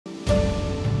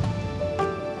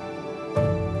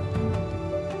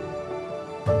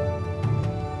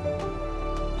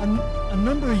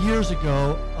number of years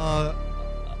ago,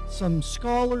 some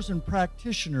scholars and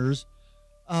practitioners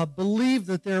believed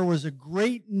that there was a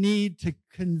great need to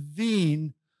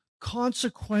convene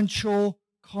consequential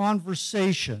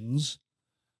conversations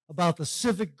about the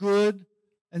civic good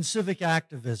and civic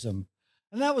activism,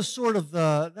 and that was sort of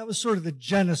the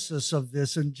genesis of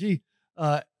this. And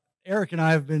Eric and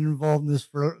I have been involved in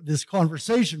this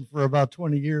conversation for about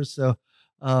 20 years, so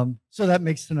that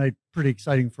makes tonight pretty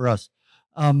exciting for us.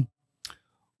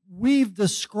 We've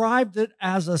described it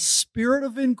as a spirit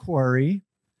of inquiry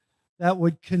that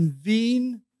would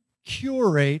convene,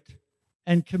 curate,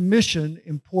 and commission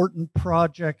important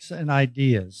projects and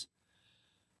ideas.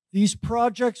 These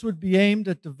projects would be aimed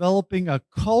at developing a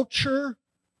culture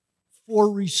for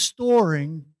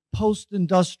restoring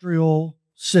post-industrial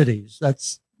cities.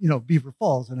 That's, Beaver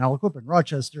Falls and Aliquippa,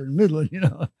 Rochester and Midland,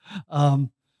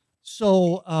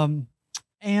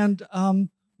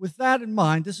 with that in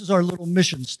mind, this is our little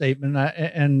mission statement,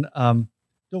 and don't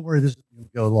worry, this is going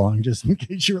to go long, just in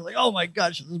case you're like, oh my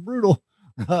gosh, this is brutal.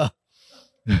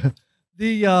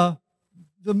 The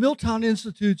Milltown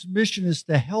Institute's mission is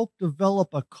to help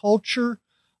develop a culture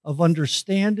of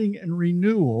understanding and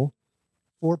renewal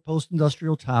for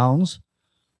post-industrial towns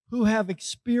who have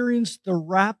experienced the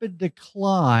rapid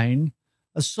decline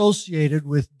associated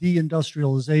with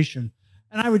deindustrialization.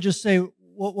 And I would just say,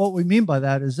 what we mean by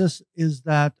that is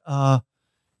that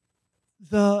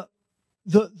the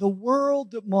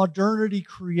world that modernity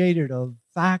created of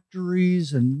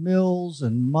factories and mills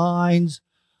and mines,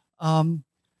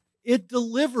 it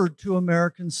delivered to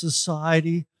American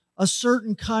society a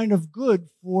certain kind of good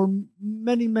for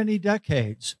many, many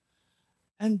decades.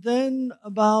 And then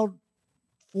about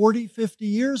 40, 50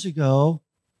 years ago,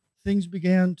 things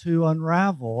began to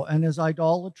unravel, and as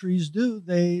idolatries do,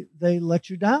 they let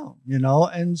you down,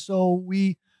 And so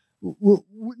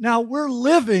now we're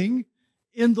living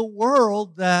in the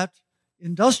world that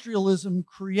industrialism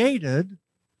created,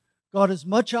 got as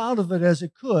much out of it as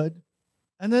it could,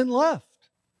 and then left,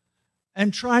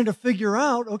 and trying to figure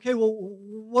out, okay, well,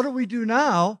 what do we do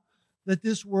now that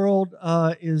this world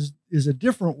is a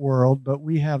different world, but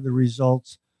we have the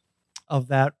results of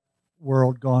that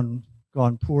world gone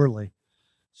poorly.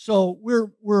 So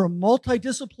we're a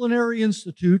multidisciplinary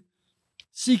institute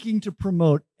seeking to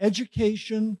promote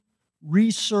education,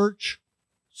 research,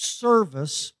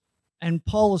 service, and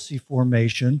policy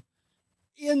formation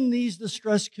in these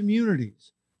distressed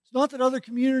communities. It's not that other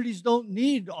communities don't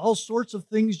need all sorts of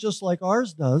things just like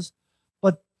ours does,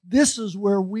 but this is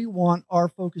where we want our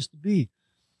focus to be.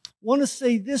 Want to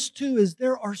say this too, is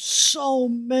there are so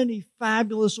many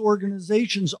fabulous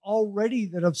organizations already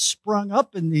that have sprung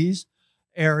up in these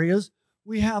areas.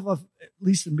 We have, at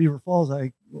least in Beaver Falls,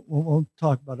 I won't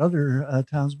talk about other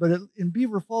towns, but in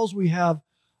Beaver Falls we have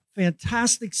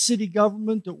fantastic city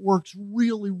government that works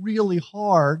really, really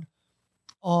hard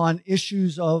on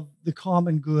issues of the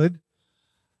common good.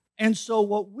 And so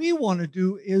what we want to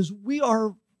do is we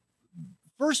are,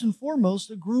 first and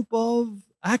foremost, a group of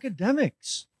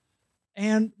academics.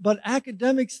 But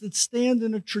academics that stand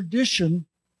in a tradition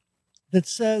that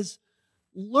says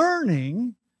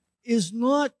learning is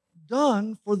not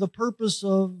done for the purpose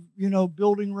of,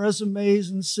 building resumes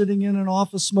and sitting in an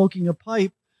office smoking a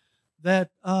pipe, that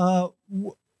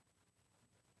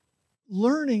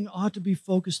learning ought to be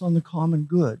focused on the common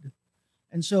good.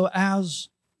 And so as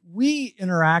we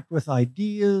interact with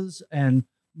ideas and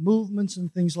movements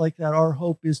and things like that, our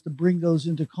hope is to bring those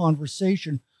into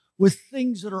conversation with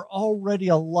things that are already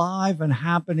alive and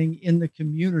happening in the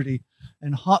community.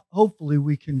 And hopefully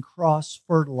we can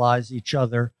cross-fertilize each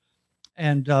other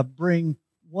and bring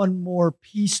one more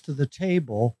piece to the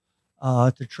table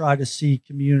to try to see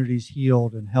communities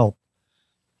healed and helped.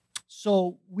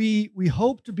 So we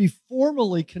hope to be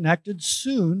formally connected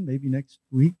soon, maybe next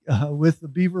week, with the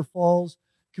Beaver Falls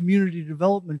Community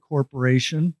Development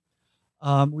Corporation.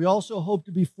 We also hope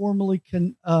to be formally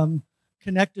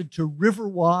connected to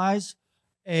Riverwise,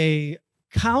 a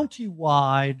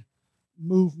county-wide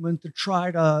movement to try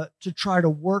to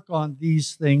work on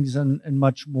these things and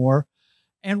much more.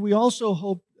 And we also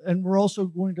hope, and we're also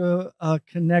going to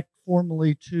connect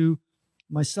formally to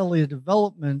Mycelia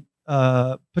Development,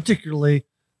 particularly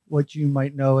what you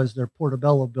might know as their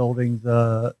Portobello building,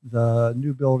 the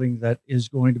new building that is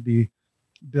going to be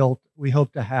built. We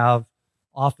hope to have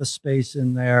office space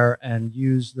in there and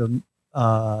use the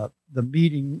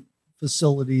meeting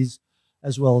facilities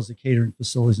as well as the catering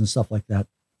facilities and stuff like that.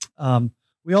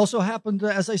 We also happen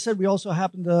to, as I said,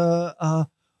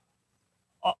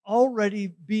 already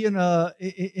be in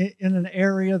an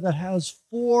area that has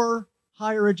 4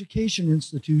 higher education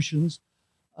institutions,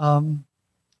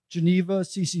 Geneva,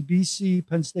 CCBC,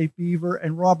 Penn State Beaver,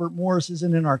 and Robert Morris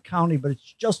isn't in our county, but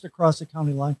it's just across the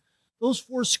county line. Those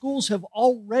 4 schools have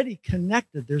already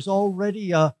connected. There's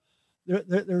already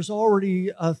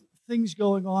things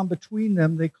going on between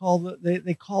them. They call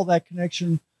that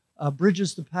connection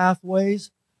bridges to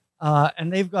pathways,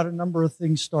 and they've got a number of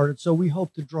things started. So we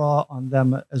hope to draw on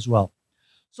them as well.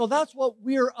 So that's what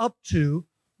we're up to.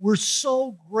 We're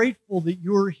so grateful that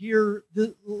you're here.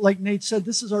 Like Nate said,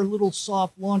 this is our little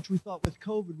soft launch. We thought with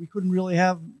COVID, we couldn't really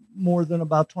have more than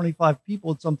about 25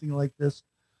 people at something like this.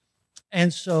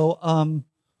 And so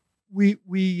we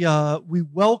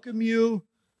welcome you.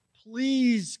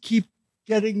 Please keep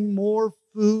getting more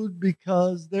food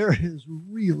because there is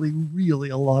really, really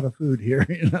a lot of food here.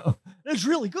 It's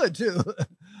really good too.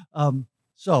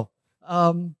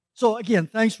 So again,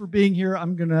 thanks for being here.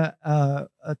 I'm going to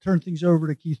turn things over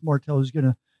to Keith Martell, who's going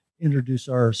to introduce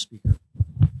our speaker.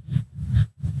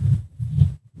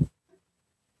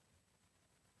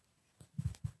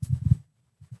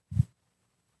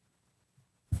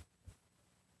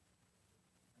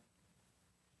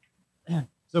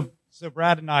 So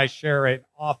Brad and I share an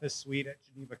office suite at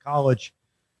Geneva College,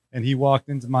 and he walked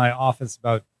into my office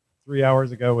about 3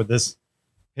 hours ago with this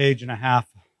 1.5 pages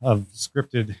of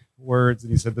scripted words,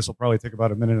 and he said, this will probably take about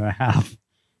 1.5 minutes.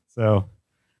 So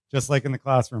just like in the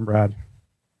classroom, Brad,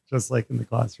 just like in the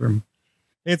classroom.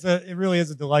 It really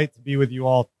is a delight to be with you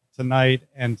all tonight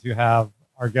and to have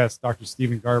our guest, Dr.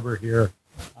 Stephen Garber, here.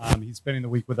 He's spending the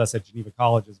week with us at Geneva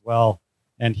College as well,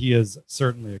 and he is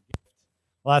certainly a gift.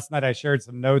 Last night I shared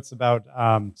some notes about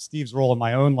Steve's role in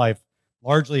my own life,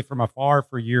 largely from afar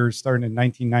for years, starting in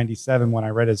 1997 when I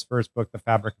read his first book, The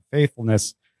Fabric of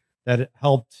Faithfulness, that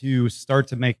helped to start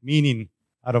to make meaning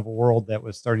out of a world that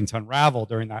was starting to unravel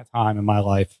during that time in my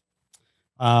life.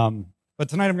 But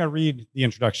tonight I'm going to read the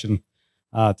introduction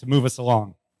to move us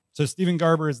along. So Stephen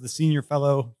Garber is the Senior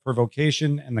Fellow for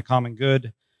Vocation and the Common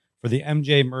Good for the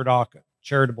M.J. Murdoch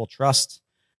Charitable Trust.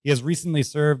 He has recently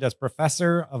served as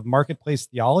Professor of Marketplace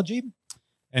Theology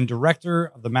and Director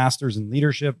of the Masters in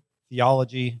Leadership,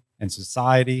 Theology, and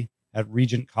Society at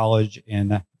Regent College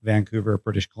in Vancouver,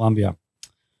 British Columbia.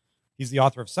 He's the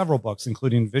author of several books,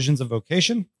 including Visions of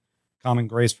Vocation, Common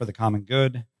Grace for the Common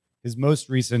Good. His most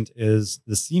recent is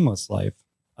The Seamless Life,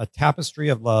 A Tapestry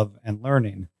of Love and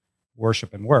Learning,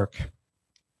 Worship and Work.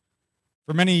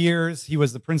 For many years, he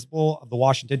was the principal of the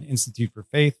Washington Institute for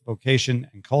Faith, Vocation,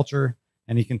 and Culture,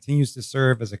 and he continues to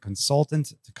serve as a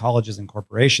consultant to colleges and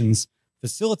corporations,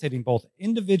 facilitating both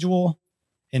individual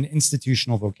and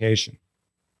institutional vocation.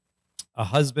 A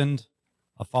husband,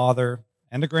 a father,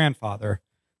 and a grandfather,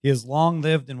 he has long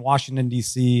lived in Washington,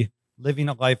 D.C., living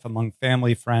a life among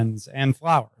family, friends, and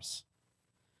flowers.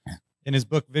 In his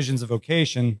book, Visions of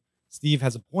Vocation, Steve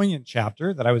has a poignant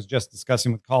chapter that I was just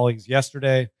discussing with colleagues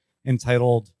yesterday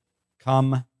entitled,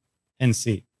 Come and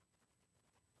See.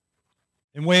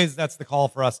 In ways, that's the call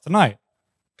for us tonight.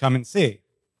 Come and see.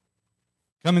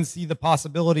 Come and see the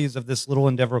possibilities of this little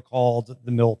endeavor called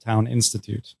the Milltown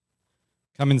Institute.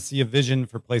 Come and see a vision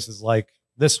for places like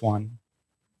this one.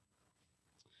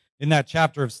 In that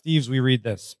chapter of Steve's, we read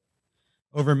this.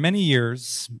 Over many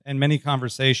years and many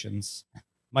conversations,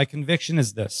 my conviction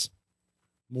is this.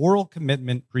 Moral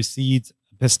commitment precedes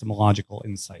epistemological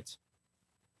insight.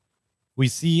 We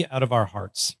see out of our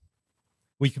hearts.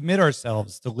 We commit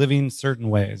ourselves to living certain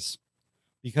ways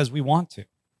because we want to.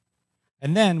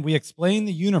 And then we explain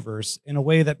the universe in a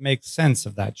way that makes sense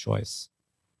of that choice.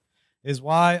 It is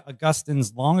why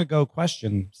Augustine's long ago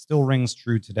question still rings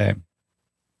true today.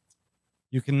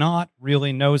 You cannot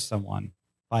really know someone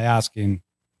by asking,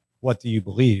 what do you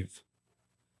believe?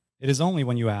 It is only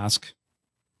when you ask,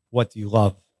 what do you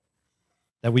love?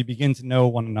 That we begin to know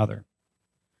one another.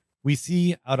 We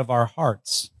see out of our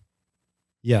hearts,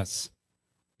 yes,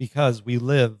 because we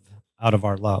live out of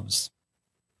our loves.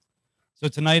 So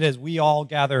tonight, as we all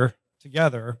gather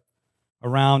together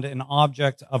around an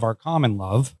object of our common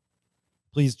love,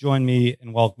 please join me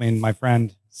in welcoming my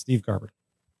friend, Steve Garber.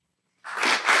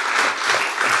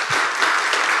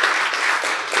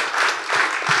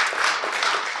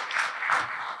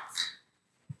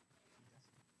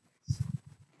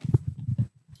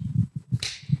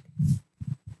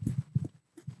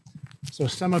 So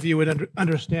some of you would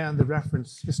understand the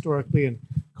reference historically and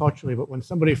culturally, but when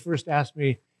somebody first asked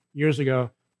me years ago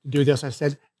to do this, I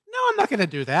said, no, I'm not going to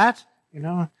do that,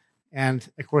 And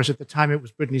of course, at the time, it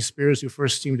was Britney Spears who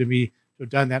first seemed to me to have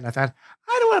done that. And I thought,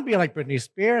 I don't want to be like Britney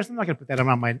Spears. I'm not going to put that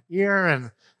around my ear.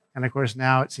 And of course,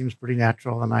 now it seems pretty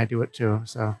natural, and I do it too.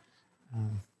 So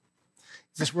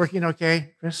is this working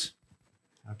okay, Chris?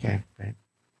 Okay, great.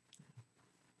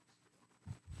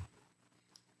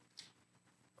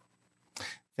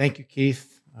 Thank you,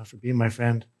 Keith, for being my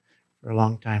friend for a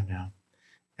long time now.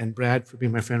 And Brad for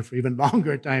being my friend for even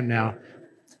longer time now.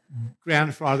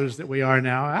 Grandfathers that we are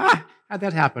now. How'd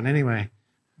that happen anyway?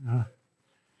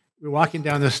 We were walking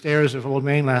down the stairs of Old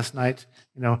Main last night,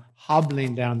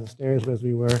 hobbling down the stairs as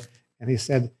we were, and he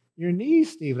said, "Your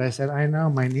knees, Steve." And I said, "I know,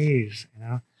 my knees,"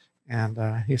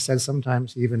 And he said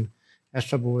sometimes he even has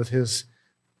trouble with his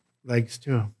legs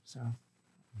too. So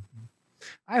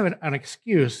I have an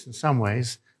excuse in some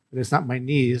ways, but it's not my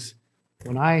knees.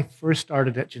 When I first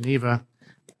started at Geneva,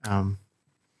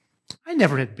 I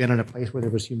never had been in a place where there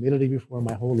was humidity before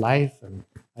my whole life, and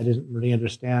I didn't really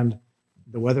understand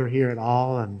the weather here at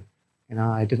all, and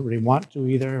I didn't really want to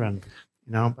either, and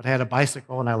but I had a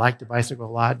bicycle, and I liked the bicycle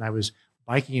a lot, and I was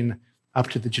biking up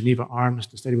to the Geneva Arms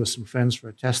to study with some friends for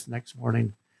a test the next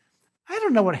morning. I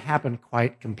don't know what happened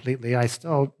quite completely. I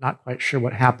still not quite sure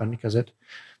what happened because it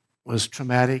was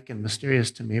traumatic and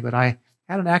mysterious to me, but I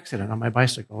had an accident on my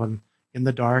bicycle and in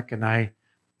the dark, and I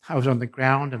was on the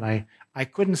ground, and I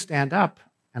couldn't stand up,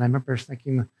 and I remember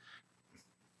thinking,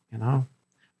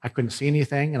 I couldn't see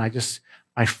anything, and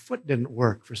my foot didn't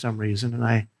work for some reason, and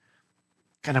I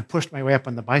kind of pushed my way up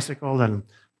on the bicycle and,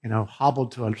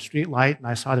 hobbled to a street light, and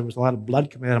I saw there was a lot of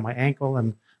blood coming out of my ankle,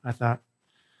 and I thought,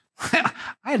 I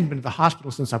hadn't been to the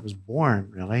hospital since I was born,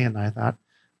 really, and I thought,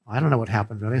 I don't know what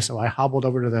happened, really, so I hobbled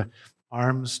over to the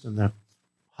Arms and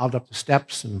hobbled up the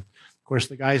steps, and of course,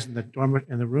 the guys in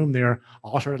the room there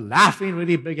all started laughing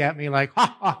really big at me, like,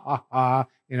 ha, ha, ha, ha,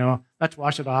 let's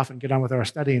wash it off and get on with our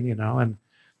studying, and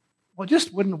well, it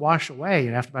just wouldn't wash away.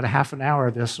 And after about a half an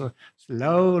hour, this sort of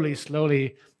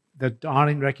slowly, the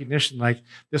dawning recognition, like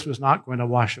this was not going to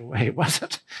wash away, was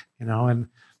it? And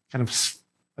kind of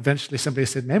eventually somebody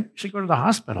said, maybe we should go to the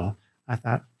hospital. I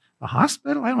thought, the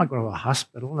hospital? I don't want to go to the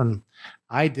hospital. And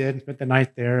I did, spent the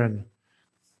night there, and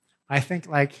I think,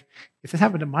 like, if it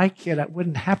happened to my kid, it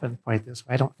wouldn't happen quite this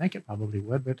way. I don't think it probably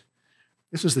would, but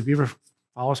this was the Beaver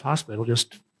Falls Hospital,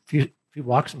 just a few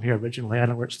blocks from here originally. I don't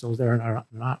know where it's still there or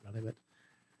not, really, but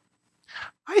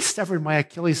I severed my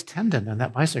Achilles tendon in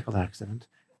that bicycle accident.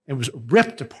 It was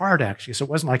ripped apart, actually, so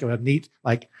it wasn't like a neat,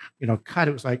 cut.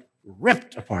 It was, like,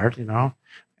 ripped apart,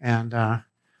 and a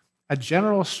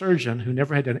general surgeon who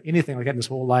never had done anything like that in his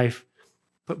whole life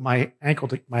put my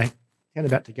tendon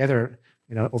back together,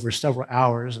 over several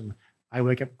hours, and I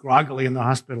wake up groggily in the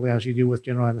hospital, as you do with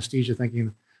general anesthesia,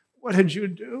 thinking, what did you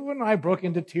do? And I broke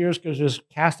into tears because there's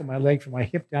cast in my leg from my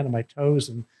hip down to my toes,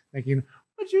 and thinking,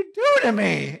 what'd you do to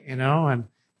me? And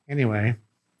anyway,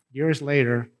 years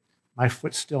later, my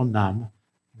foot's still numb,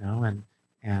 and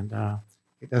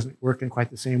it doesn't work in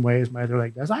quite the same way as my other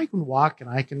leg does. I can walk, and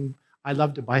I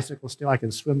love to bicycle still. I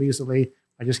can swim easily.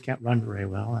 I just can't run very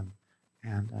well,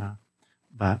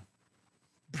 but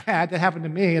Brad, that happened to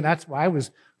me, and that's why I was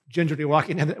gingerly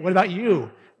walking in. What about you?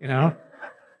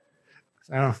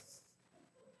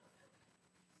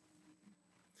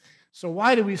 So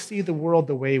why do we see the world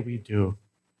the way we do?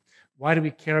 Why do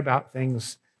we care about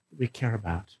things that we care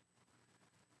about?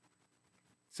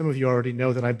 Some of you already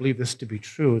know that I believe this to be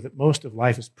true, that most of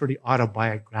life is pretty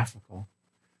autobiographical,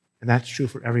 and that's true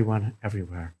for everyone,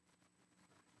 everywhere.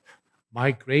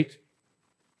 My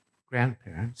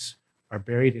great-grandparents are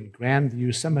buried in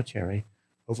Grandview Cemetery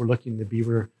overlooking the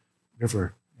Beaver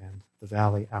River and the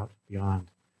valley out beyond.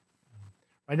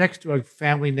 Right next to a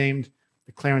family named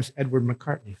the Clarence Edward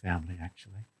McCartney family,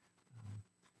 actually.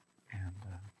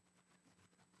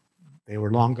 They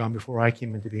were long gone before I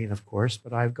came into being, of course,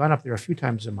 but I've gone up there a few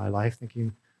times in my life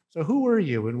thinking, so who were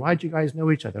you and why'd you guys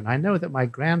know each other? And I know that my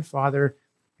grandfather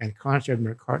and Clarence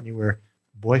Edward McCartney were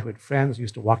boyhood friends,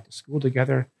 used to walk to school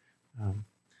together.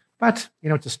 But,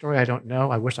 it's a story I don't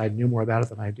know. I wish I knew more about it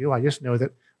than I do. I just know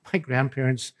that my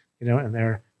grandparents, in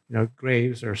their,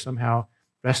 graves are somehow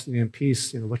resting in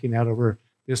peace, looking out over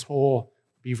this whole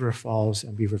Beaver Falls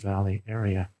and Beaver Valley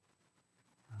area.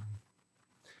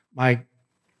 My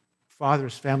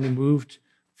father's family moved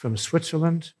from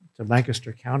Switzerland to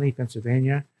Lancaster County,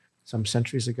 Pennsylvania, some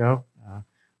centuries ago,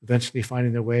 eventually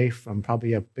finding their way from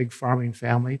probably a big farming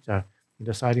family to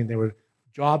deciding there were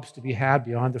jobs to be had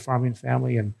beyond the farming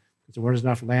family, and there wasn't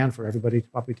enough land for everybody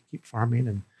probably to keep farming,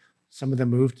 and some of them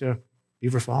moved to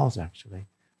Beaver Falls, actually.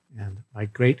 And my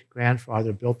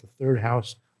great-grandfather built the third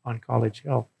house on College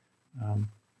Hill,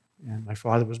 and my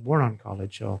father was born on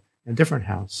College Hill in a different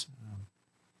house.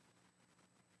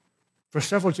 For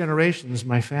several generations,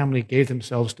 my family gave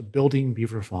themselves to building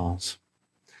Beaver Falls,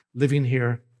 living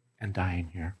here and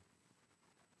dying here.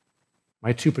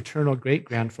 My two paternal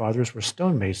great-grandfathers were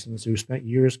stonemasons who spent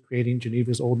years creating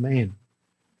Geneva's Old Main.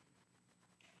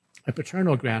 My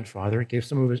paternal grandfather gave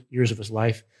some of his years of his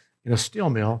life in a steel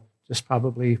mill just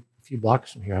probably a few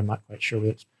blocks from here. I'm not quite sure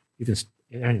it's even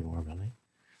there anymore, really.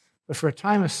 But for a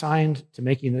time assigned to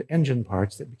making the engine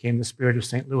parts that became the Spirit of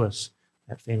St. Louis,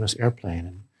 that famous airplane.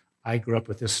 And I grew up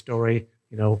with this story,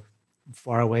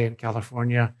 far away in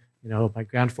California. My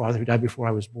grandfather, who died before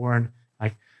I was born,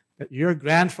 like, your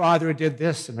grandfather did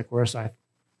this. And of course, I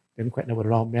didn't quite know what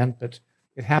it all meant, but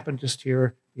it happened just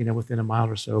here, within a mile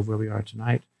or so of where we are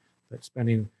tonight. But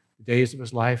spending the days of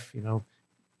his life,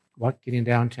 getting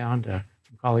downtown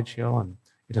from College Hill and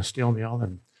in a steel mill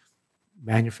and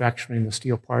manufacturing the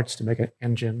steel parts to make an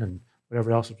engine and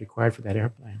whatever else was required for that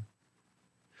airplane.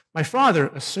 My father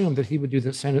assumed that he would do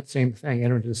the same thing,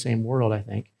 enter into the same world, I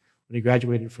think, when he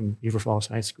graduated from Beaver Falls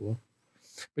High School.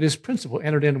 But his principal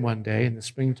entered in one day in the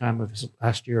springtime of his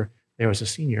last year there as a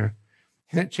senior,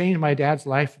 and it changed my dad's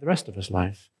life for the rest of his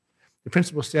life. The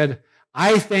principal said,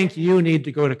 "I think you need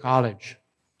to go to college."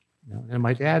 And in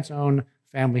my dad's own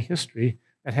family history,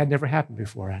 that had never happened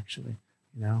before, actually.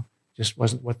 Just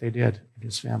wasn't what they did in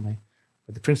his family.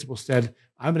 But the principal said,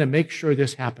 "I'm going to make sure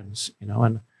this happens,"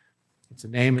 and it's a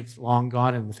name that's long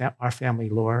gone in our family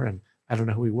lore, and I don't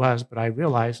know who he was, but I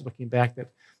realized, looking back,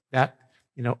 that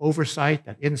oversight,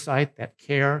 that insight, that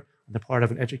care on the part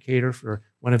of an educator for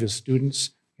one of his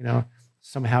students,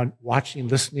 somehow watching,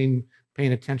 listening,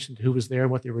 paying attention to who was there,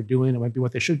 what they were doing, and maybe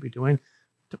what they should be doing,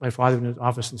 took my father into his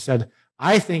office and said,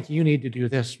 "I think you need to do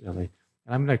this, really.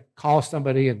 And I'm going to call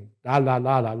somebody and la, la,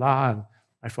 la, la, la." And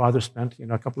my father spent,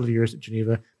 a couple of years at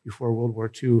Geneva before World War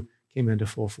II came into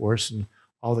full force, and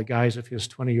all the guys of his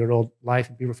 20-year-old life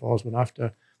in Beaver Falls went off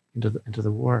into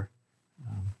the war.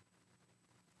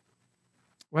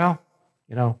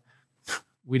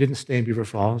 We didn't stay in Beaver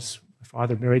Falls. My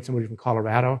father married somebody from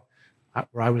Colorado,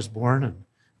 where I was born, and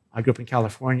I grew up in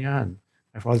California, and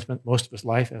my father spent most of his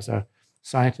life as a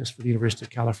scientist for the University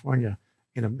of California,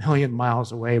 in a million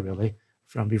miles away, really,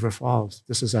 from Beaver Falls.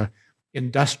 This is a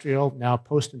industrial, now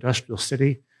post-industrial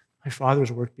city. My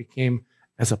father's work became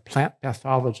as a plant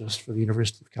pathologist for the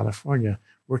University of California,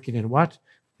 working in what?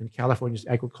 In California's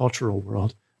agricultural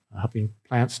world, helping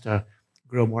plants to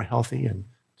grow more healthy and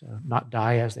to not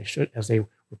die as they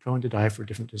were prone to die for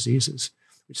different diseases,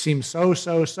 which seems so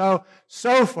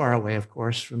far away, of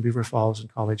course, from Beaver Falls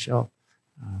and College Hill.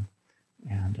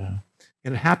 And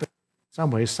it happened in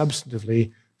some ways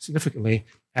substantively, significantly,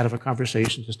 out of a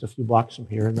conversation just a few blocks from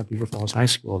here in the Beaver Falls High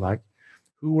School, like,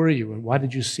 who were you and why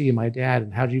did you see my dad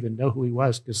and how did you even know who he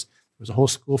was? Because there was a whole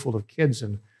school full of kids.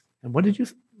 And what'd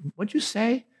you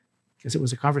say? Because it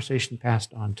was a conversation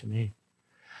passed on to me.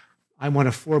 I'm one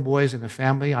of 4 boys in the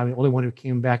family. I'm the only one who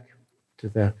came back to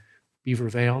the Beaver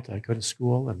Vale to go to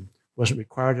school and wasn't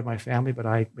required in my family, but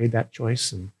I made that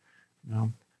choice. And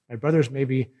my brothers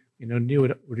maybe knew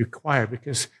it was required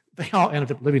because they all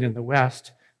ended up living in the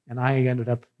West, and I ended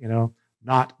up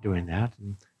not doing that.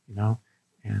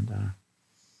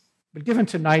 But given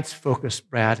tonight's focus,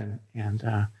 Brad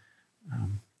and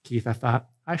Keith, I thought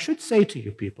I should say to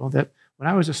you people that when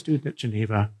I was a student at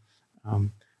Geneva,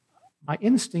 my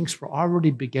instincts were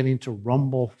already beginning to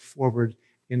rumble forward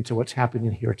into what's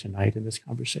happening here tonight in this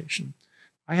conversation.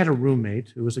 I had a roommate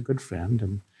who was a good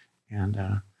friend,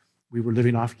 and we were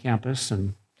living off campus,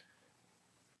 and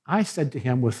I said to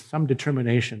him with some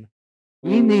determination,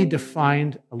 we need to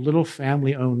find a little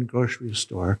family-owned grocery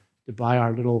store to buy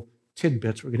our little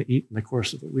tidbits we're going to eat in the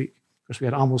course of the week. Of course, we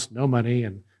had almost no money,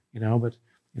 and but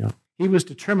he was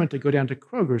determined to go down to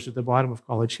Kroger's at the bottom of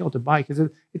College Hill to buy because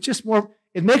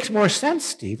it makes more sense,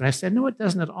 Steve. And I said, no, it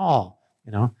doesn't at all.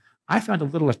 I found a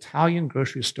little Italian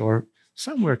grocery store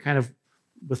somewhere kind of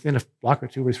within a block or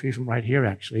 2 or 3 from right here,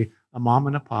 actually, a mom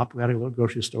and a pop who had a little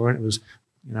grocery store, and it was,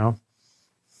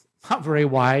 not very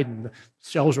wide, and the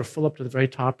shelves were full up to the very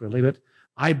top, really. But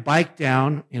I biked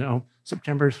down,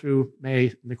 September through May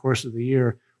in the course of the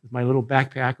year with my little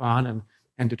backpack on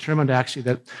and determined actually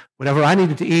that whatever I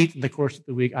needed to eat in the course of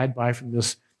the week, I'd buy from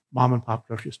this mom and pop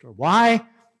grocery store. Why?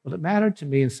 Well, it mattered to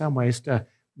me in some ways to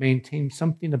maintain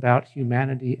something about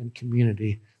humanity and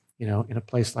community, in a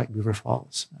place like Beaver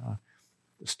Falls.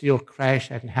 The steel crash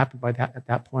hadn't happened at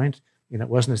that point. It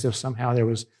wasn't as if somehow there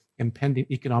was impending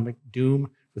economic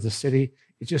doom for the city.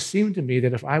 It just seemed to me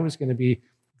that if I was going to be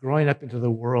growing up into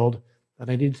the world, that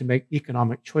I needed to make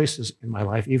economic choices in my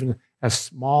life, even as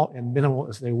small and minimal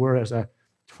as they were as a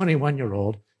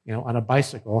 21-year-old, on a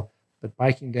bicycle, but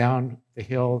biking down the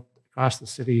hill across the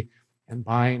city and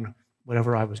buying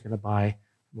whatever I was going to buy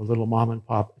from a little mom and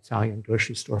pop Italian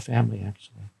grocery store family,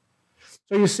 actually.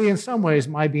 So you see, in some ways,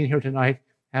 my being here tonight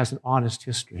has an honest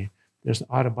history. There's an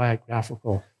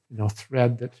autobiographical,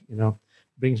 thread that,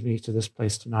 brings me to this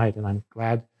place tonight, and I'm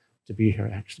glad to be here,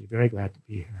 actually, very glad to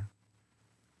be here.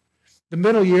 The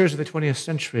middle years of the 20th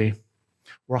century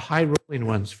were high-rolling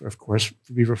ones, of course,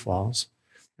 for Beaver Falls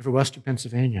and for Western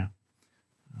Pennsylvania.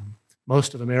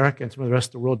 Most of America and some of the rest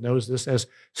of the world knows this as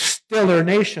Stiller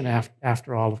Nation,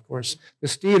 after all, of course. The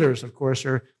Steelers, of course,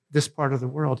 are this part of the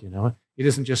world, you know. It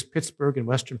isn't just Pittsburgh and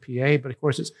Western PA, but of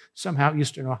course it's somehow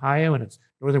Eastern Ohio and it's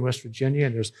Northern West Virginia,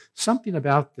 and there's something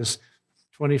about this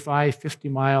 25, 50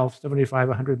 mile, 75,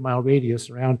 100 mile radius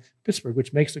around Pittsburgh,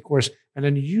 which makes, of course, an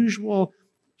unusual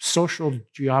social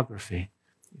geography,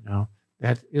 you know,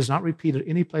 that is not repeated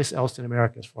anyplace else in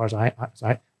America as far as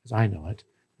I know it.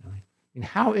 I mean,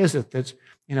 how is it that,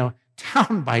 you know,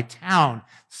 town by town,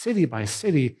 city by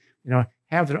city, you know,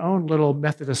 have their own little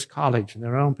Methodist college and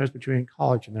their own Presbyterian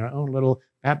college and their own little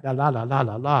la la la la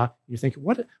la la? You think,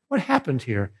 what happened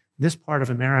here in this part of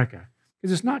America?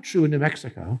 Because it's not true in New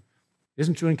Mexico. It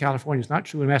isn't true in California. It's not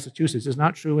true in Massachusetts. It's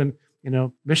not true in, you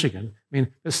know, Michigan. I mean,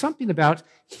 there's something about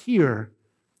here,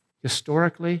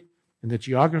 historically, in the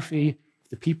geography,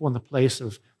 the people and the place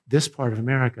of this part of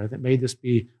America that made this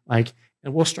be like,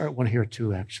 and we'll start one here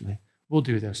too, actually. We'll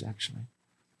do this, actually.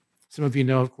 Some of you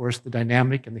know, of course, the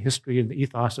dynamic and the history and the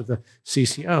ethos of the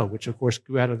CCO, which, of course,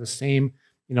 grew out of the same,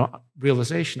 you know,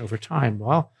 realization over time.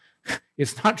 Well,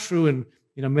 it's not true in,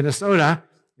 you know, Minnesota.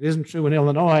 It isn't true in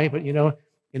Illinois, but, you know,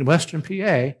 in Western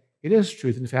PA, it is true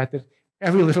in the fact that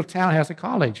every little town has a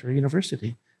college or a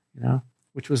university, you know,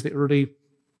 which was the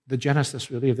genesis,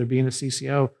 really, of there being a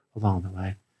CCO along the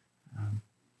way.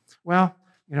 Well,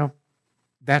 you know,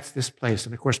 that's this place.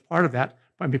 And, of course, part of that,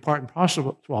 maybe part and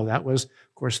parcel to all that was,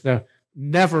 of course, the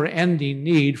never-ending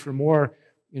need for more,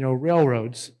 you know,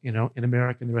 railroads, you know, in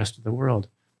America and the rest of the world.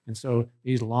 And so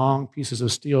these long pieces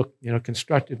of steel, you know,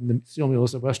 constructed in the steel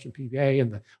mills of Western PA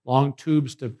and the long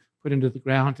tubes to put into the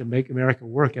ground to make America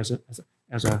work as a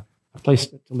place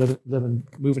to live and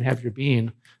move and have your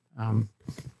being,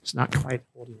 it's not quite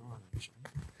holding on, actually.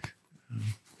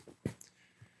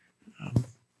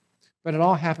 But it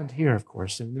all happened here, of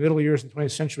course. In the middle years of the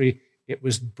 20th century, it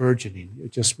was burgeoning.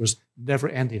 It just was never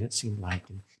ending, it seemed like.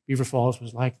 And Beaver Falls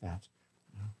was like that.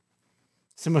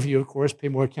 Some of you, of course, pay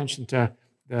more attention to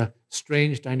the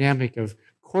strange dynamic of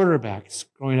quarterbacks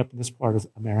growing up in this part of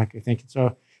America, thinking,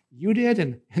 so you did,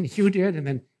 and you did, and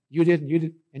then you did, and you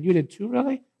did, and you did too,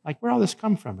 really? Like, where all this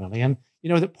come from, really? And you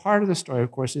know that part of the story, of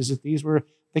course, is that these were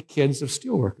the kids of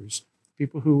steelworkers,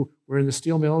 people who were in the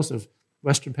steel mills of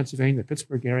Western Pennsylvania, the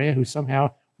Pittsburgh area, who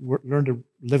somehow learned to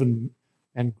live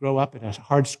and grow up in a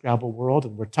hard scrabble world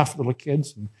and were tough little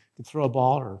kids and could throw a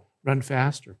ball or run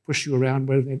fast or push you around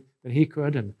more than he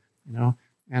could. And, you know,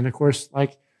 and of course,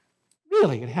 like,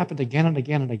 really, it happened again and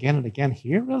again and again and again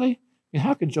here, really? I mean,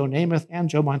 how could Joe Namath and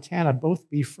Joe Montana both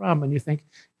be from? And you think,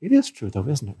 it is true, though,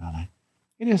 isn't it, really?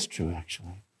 It is true,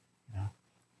 actually. You know?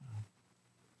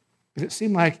 But it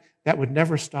seemed like that would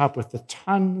never stop with the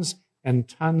tons and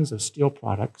tons of steel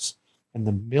products and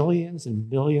the millions and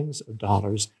millions of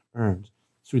dollars earned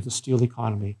through the steel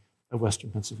economy of Western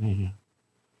Pennsylvania.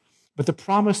 But the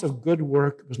promise of good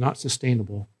work was not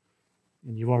sustainable,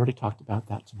 and you've already talked about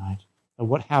that tonight.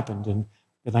 What happened in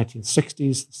the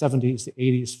 1960s, the 70s, the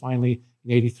 80s, finally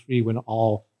in 83, when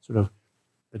all sort of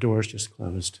the doors just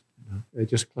closed. You know? They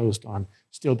just closed on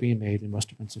steel being made in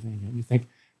Western Pennsylvania. And you think,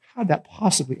 how did that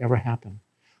possibly ever happen?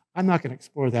 I'm not going to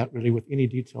explore that really with any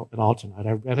detail at all tonight.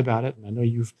 I've read about it, and I know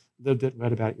you've lived it and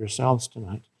read about it yourselves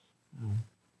tonight.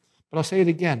 But I'll say it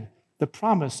again. The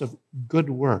promise of good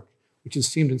work, which has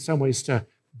seemed in some ways to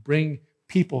bring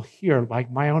people here,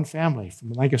 like my own family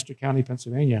from Lancaster County,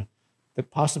 Pennsylvania, that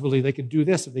possibly they could do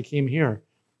this if they came here.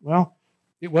 Well,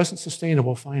 it wasn't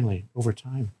sustainable finally over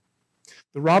time.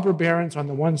 The robber barons on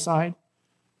the one side,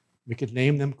 we could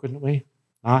name them, couldn't we?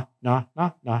 Robber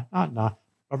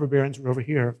barons were over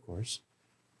here, of course.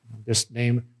 Just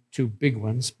name two big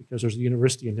ones because there's a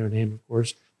university in their name, of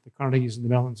course, the Carnegies and the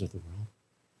Mellons of the world.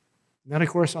 And then, of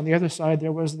course, on the other side,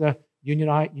 there was the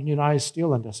unionized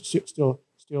steel industry,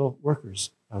 steel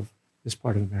workers of this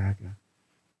part of America.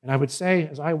 And I would say,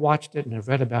 as I watched it and have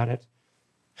read about it,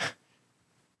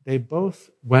 they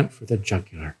both went for the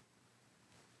jugular.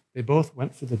 They both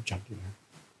went for the jugular.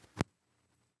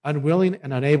 Unwilling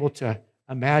and unable to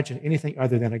imagine anything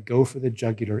other than a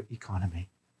go-for-the-jugular economy.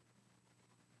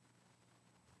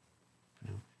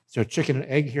 So chicken and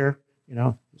egg here, you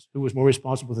know, who was more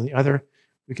responsible than the other?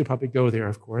 We could probably go there,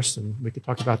 of course, and we could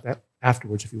talk about that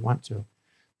afterwards if you want to.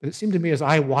 But it seemed to me as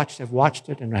I have watched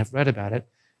it and have read about it,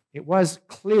 it was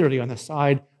clearly on the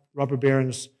side robber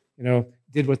barons, you know,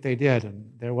 did what they did.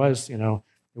 And there was, you know,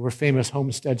 there were famous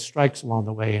homestead strikes along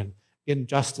the way, and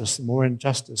injustice and more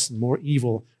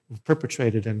evil was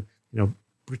perpetrated and, you know,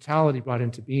 brutality brought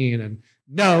into being, and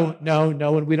no, no,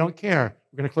 no, and we don't care.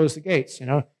 We're going to close the gates. You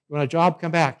want a job?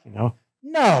 Come back. No.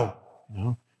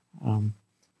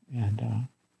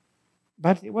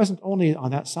 But it wasn't only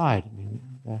on that side. I mean,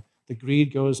 the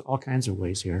greed goes all kinds of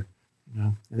ways here.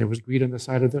 And there was greed on the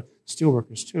side of the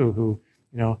steelworkers too, who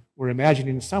were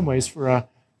imagining in some ways for a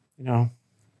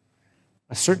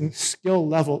certain skill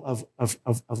level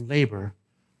of labor,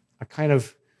 a kind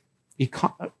of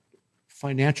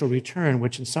financial return,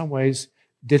 which in some ways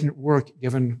didn't work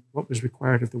given what was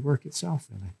required of the work itself,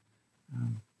 really.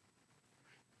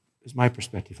 Is my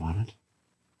perspective on it.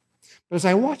 But as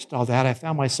I watched all that, I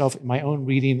found myself in my own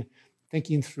reading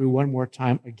thinking through one more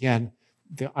time again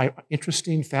the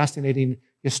interesting, fascinating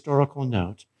historical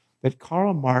note that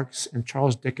Karl Marx and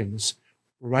Charles Dickens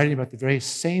were writing about the very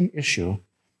same issue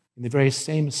in the very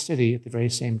same city at the very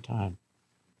same time.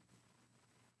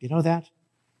 You know that?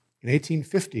 In the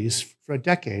 1850s, for a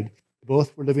decade,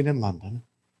 both were living in London,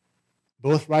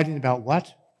 both writing about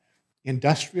what?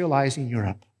 Industrializing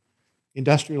Europe,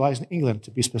 industrializing England,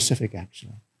 to be specific,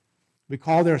 actually. We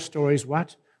call their stories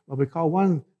what? Well, we call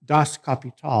one Das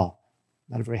Kapital.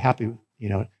 Not a very happy,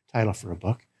 title for a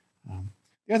book.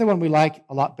 The other one we like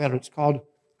a lot better. It's called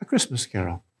A Christmas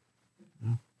Carol.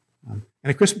 And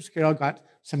A Christmas Carol got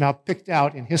somehow picked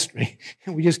out in history,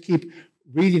 and we just keep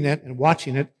reading it and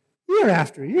watching it year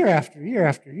after year after year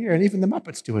after year, and even the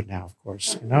Muppets do it now, of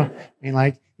course.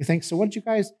 You think, so what did you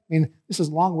guys? This is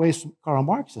a long ways from Karl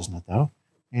Marx, isn't it? Though,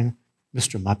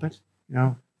 Mr. Muppet,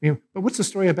 But what's the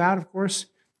story about? Of course,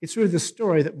 it's really the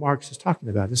story that Marx is talking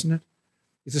about, isn't it?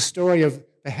 It's a story of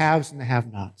the haves and the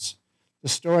have-nots. The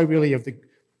story really of the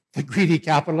greedy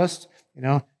capitalist,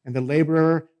 and the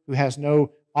laborer who has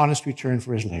no honest return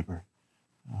for his labor.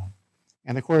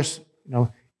 And of course,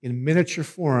 in miniature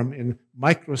form, in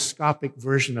microscopic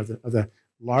version of the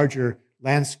larger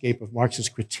landscape of Marx's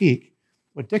critique,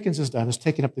 what Dickens has done is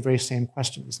taken up the very same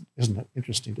question. Isn't it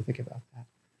interesting to think about that?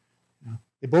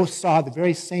 They both saw the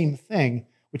very same thing,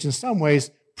 which in some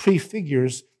ways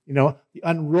prefigures, the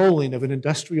unrolling of an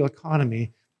industrial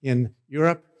economy in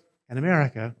Europe and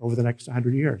America over the next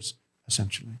 100 years,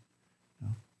 essentially.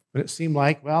 But it seemed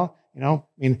like,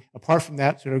 apart from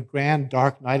that sort of grand,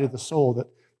 dark night of the soul that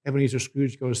Ebenezer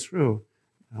Scrooge goes through,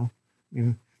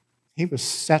 he was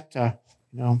set to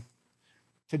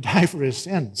die for his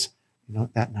sins,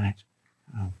 that night.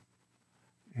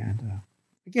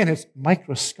 Again, it's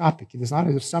microscopic. It is not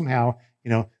as if somehow,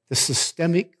 the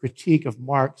systemic critique of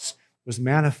Marx was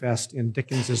manifest in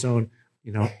Dickens's own,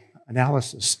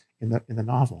 analysis in the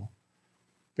novel.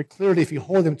 But clearly, if you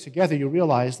hold them together, you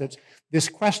realize that this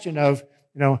question of,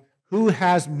 who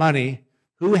has money,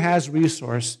 who has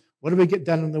resource, what do we get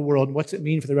done in the world, and what's it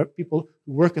mean for the people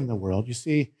who work in the world? You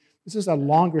see, this is a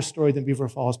longer story than Beaver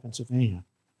Falls, Pennsylvania.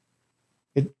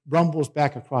 It rumbles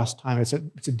back across time. It's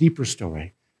a deeper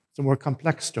story. It's a more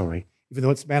complex story, even though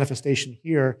its manifestation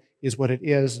here is what it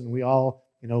is, and we all,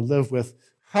 live with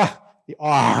the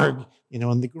arg,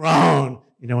 and the groan,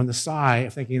 and the sigh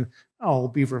of thinking, oh,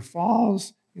 Beaver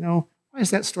Falls, why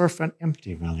is that storefront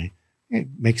empty, really? It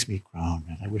makes me groan,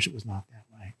 and I wish it was not that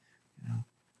way,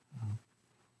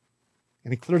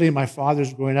 And clearly, my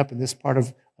father's growing up in this part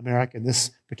of America, in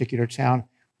this particular town,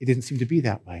 it didn't seem to be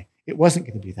that way. It wasn't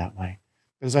going to be that way.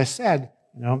 But as I said,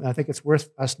 and I think it's worth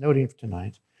us noting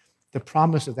tonight, the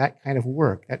promise of that kind of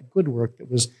work, that good work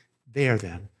that was there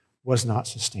then, was not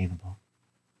sustainable.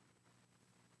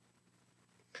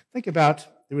 Think about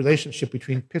the relationship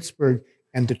between Pittsburgh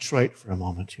and Detroit for a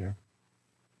moment here.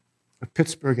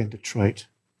 Pittsburgh and Detroit.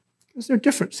 Because they're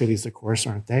different cities, of course,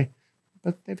 aren't they?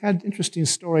 But they've had interesting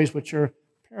stories which are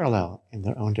parallel in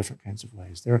their own different kinds of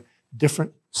ways. They're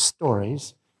different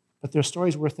stories, but they're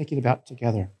stories worth thinking about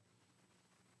together.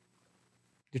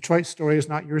 Detroit's story is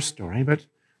not your story, but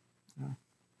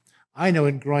I know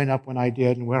in growing up when I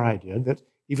did and where I did that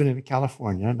even in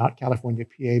California, not California,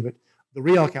 PA, but the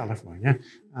real California,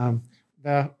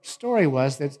 the story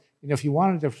was that if you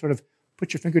wanted to sort of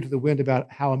put your finger to the wind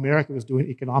about how America was doing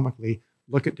economically,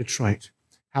 look at Detroit.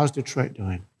 How's Detroit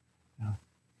doing?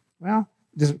 Well,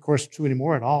 it isn't, of course, true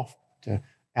anymore at all to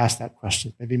ask that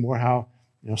question. Maybe more how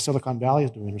Silicon Valley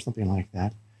is doing or something like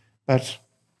that. But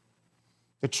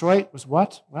Detroit was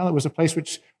what? Well, it was a place where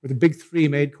the big three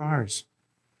made cars.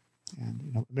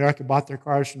 And America bought their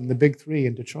cars from the big three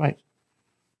in Detroit.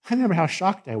 I remember how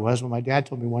shocked I was when my dad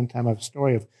told me one time of a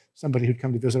story of somebody who'd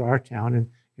come to visit our town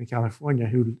in California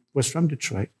who was from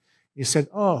Detroit. He said,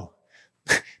 oh,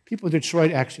 people in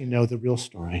Detroit actually know the real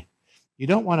story. You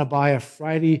don't want to buy a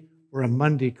Friday or a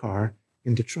Monday car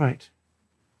in Detroit.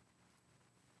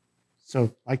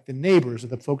 So like the neighbors or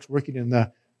the folks working in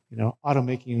the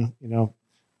automaking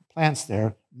plants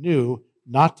there knew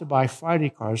not to buy Friday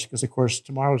cars because, of course,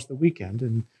 tomorrow's the weekend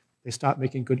and they stopped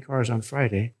making good cars on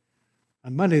Friday.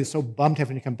 On Monday, they're so bummed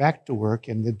having to come back to work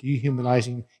and the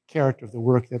dehumanizing character of the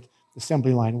work that the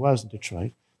assembly line was in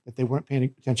Detroit, that they weren't paying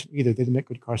attention either. They didn't make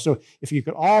good cars. So if you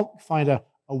could all find a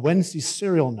Wednesday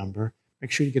serial number, make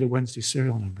sure you get a Wednesday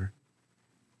serial number.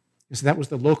 And so that was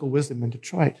the local wisdom in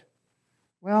Detroit.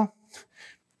 Well,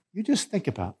 you just think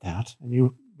about that and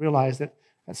you realize that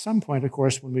at some point, of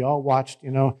course, when we all watched,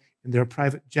 in their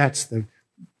private jets, the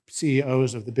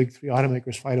CEOs of the big three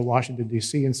automakers fly to Washington,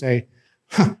 D.C. and say,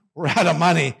 we're out of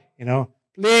money,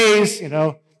 please,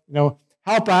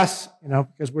 help us,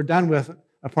 because we're done with,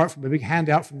 apart from a big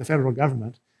handout from the federal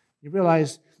government. You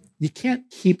realize you can't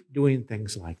keep doing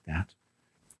things like that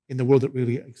in the world that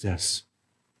really exists,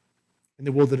 in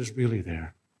the world that is really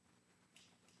there.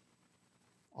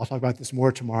 I'll talk about this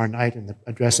more tomorrow night in the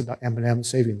address about M&M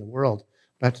saving the world.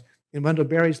 But in Wendell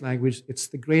Berry's language, it's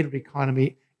the greater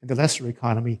economy and the lesser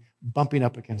economy bumping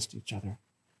up against each other.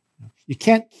 You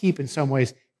can't keep, in some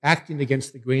ways, acting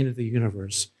against the grain of the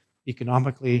universe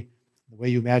economically, the way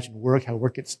you imagine work, how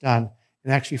work gets done,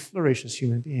 and actually flourish as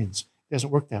human beings. It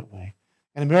doesn't work that way.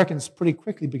 And Americans pretty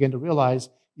quickly begin to realize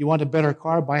you want a better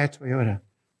car, buy a Toyota,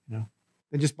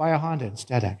 then just buy a Honda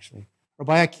instead, actually, or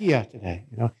buy a Kia today.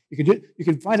 You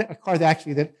could find a car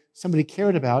that somebody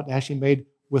cared about and actually made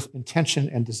with intention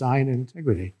and design and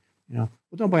integrity. Well,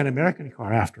 don't buy an American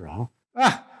car after all.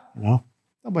 Don't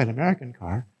buy an American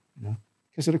car,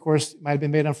 because it, of course, might have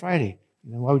been made on Friday.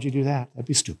 Why would you do that? That'd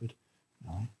be stupid.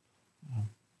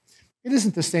 It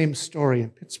isn't the same story in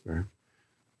Pittsburgh.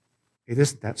 It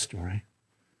isn't that story.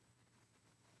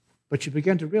 But you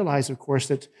begin to realize, of course,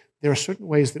 that there are certain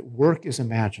ways that work is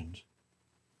imagined,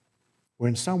 where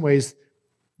in some ways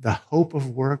the hope of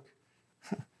work,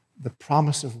 the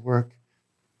promise of work,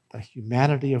 the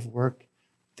humanity of work,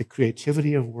 the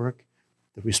creativity of work,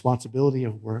 the responsibility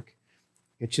of work,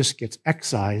 it just gets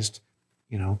excised,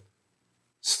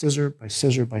 scissor by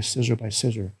scissor by scissor by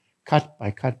scissor, cut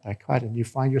by cut by cut, and you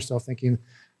find yourself thinking,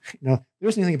 there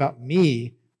isn't anything about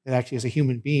me that actually is a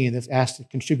human being that's asked to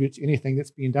contribute to anything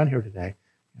that's being done here today.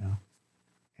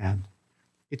 And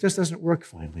it just doesn't work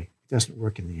finally. It doesn't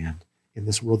work in the end, in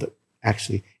this world that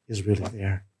actually is really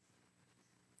there.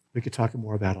 We could talk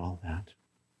more about all that.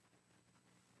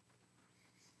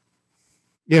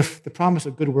 If the promise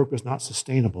of good work was not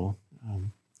sustainable,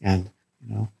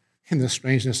 in the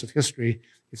strangeness of history,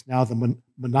 it's now the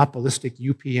monopolistic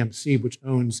UPMC which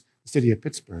owns the city of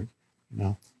Pittsburgh.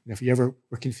 And if you ever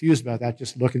were confused about that,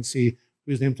 just look and see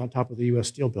whose name's on top of the U.S.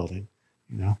 Steel building.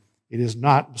 It is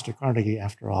not Mr. Carnegie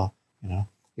after all.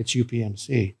 It's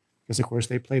UPMC because, of course,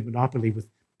 they play monopoly with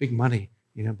big money.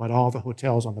 Bought all the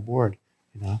hotels on the board.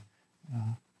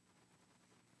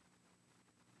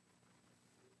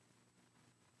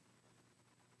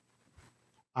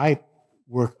 I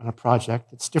work on a project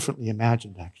that's differently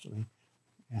imagined, actually.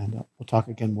 And we'll talk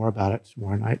again more about it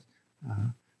tomorrow night,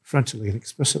 frontally and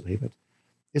explicitly. But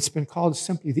it's been called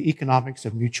simply the economics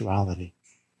of mutuality.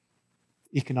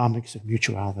 Economics of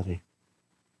mutuality.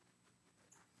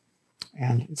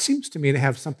 And it seems to me to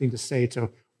have something to say to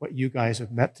what you guys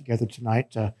have met together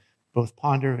tonight to both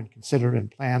ponder and consider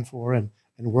and plan for and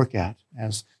work at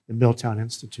as the Milltown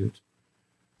Institute.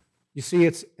 You see,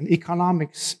 it's an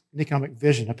economic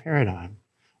vision, a paradigm,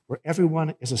 where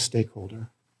everyone is a stakeholder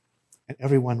and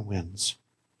everyone wins.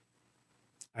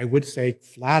 I would say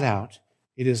flat out,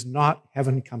 it is not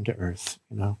heaven come to earth,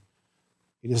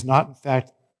 It is not, in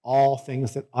fact, all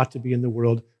things that ought to be in the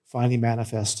world finally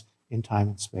manifest in time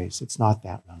and space. It's not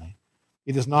that, really.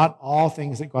 It is not all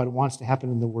things that God wants to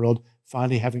happen in the world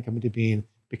finally having come into being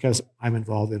because I'm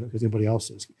involved in it, because anybody else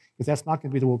is. Because that's not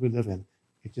going to be the world we live in.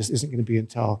 It just isn't going to be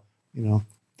until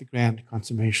the grand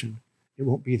consummation. It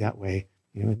won't be that way.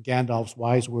 In Gandalf's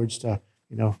wise words to,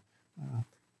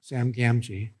 Sam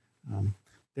Gamgee,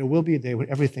 there will be a day when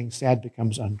everything sad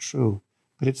becomes untrue,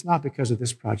 but it's not because of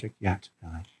this project yet.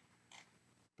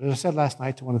 But as I said last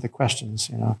night to one of the questions,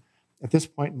 at this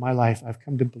point in my life, I've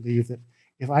come to believe that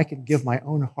if I could give my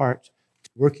own heart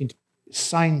to working to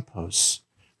signposts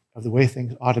of the way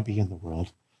things ought to be in the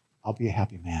world, I'll be a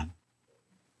happy man.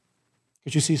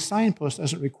 Because you see, signpost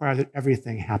doesn't require that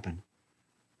everything happen,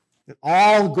 that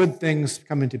all good things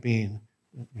come into being.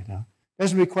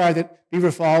 Doesn't require that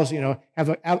Beaver Falls, have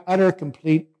an utter,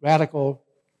 complete, radical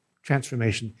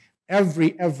transformation.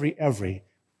 Every.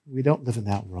 We don't live in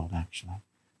that world, actually.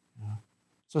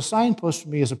 So signpost for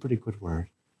me is a pretty good word,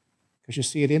 because you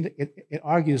see, it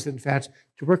argues that, in fact,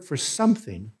 to work for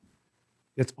something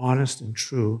that's honest and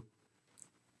true,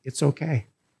 it's okay.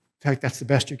 In fact, that's the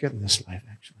best you get in this life,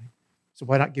 actually. So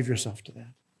why not give yourself to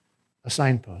that? a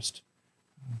signpost.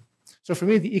 So for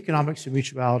me, the economics of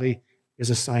mutuality is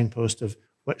a signpost of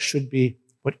what should be,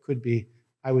 what could be,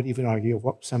 I would even argue, of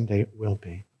what someday will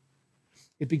be.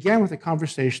 It began with a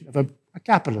conversation of a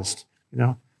capitalist,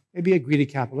 maybe a greedy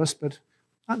capitalist, but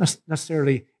not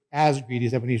necessarily as greedy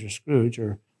as Ebenezer Scrooge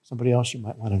or somebody else you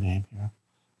might want to name here.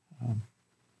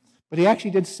 But he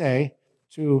actually did say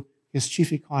to his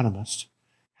chief economist,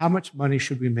 how much money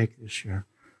should we make this year?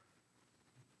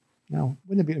 Now,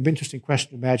 wouldn't it be an interesting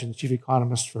question to imagine the chief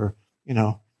economist for,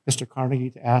 Mr. Carnegie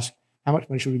to ask, how much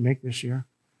money should we make this year?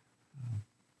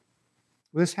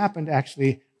 Well, this happened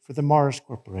actually for the Mars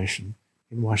Corporation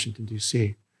in Washington,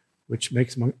 D.C., which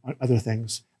makes, among other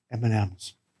things,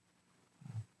 M&Ms.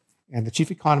 And the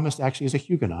chief economist actually is a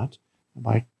Huguenot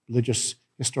by religious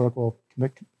historical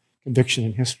conviction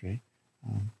and history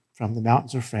from the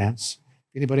mountains of France.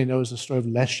 If anybody knows the story of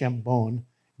Les Chambon and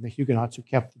the Huguenots who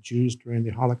kept the Jews during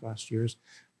the Holocaust years,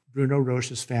 Bruno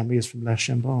Roche's family is from Les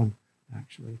Chambon,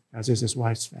 actually, as is his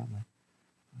wife's family.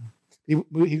 He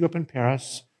grew up in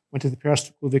Paris, went to the Paris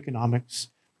School of Economics,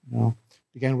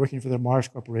 began working for the Mars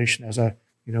Corporation as a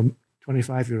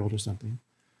 25-year-old or something.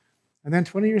 And then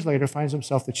 20 years later finds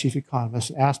himself the chief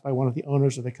economist, asked by one of the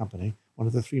owners of the company, one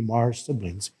of the three Mars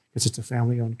siblings, because it's a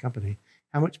family-owned company,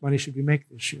 how much money should we make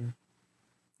this year?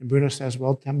 And Bruno says,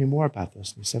 well, tell me more about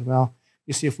this. And he said, well,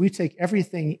 you see, if we take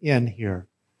everything in here,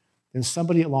 then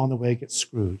somebody along the way gets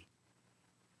screwed.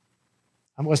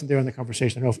 I wasn't there in the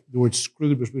conversation. I don't know if the word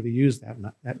screwed was really used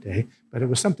that day, but it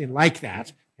was something like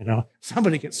that.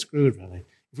 Somebody gets screwed, really,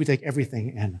 if we take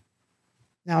everything in.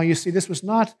 Now, you see, this was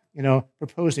not,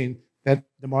 proposing that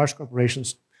the Mars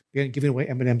corporations began giving away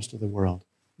M&Ms to the world,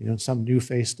 some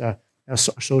new-faced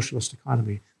socialist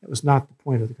economy. That was not the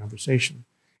point of the conversation.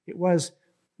 It was,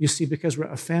 you see, because we're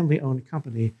a family-owned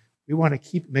company, we want to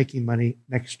keep making money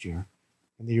next year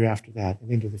and the year after that and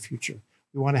into the future.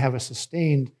 We want to have a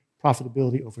sustained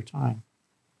profitability over time.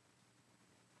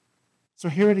 So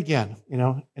here it again,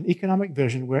 an economic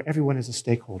vision where everyone is a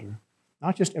stakeholder,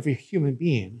 not just every human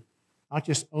being, not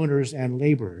just owners and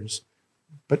laborers,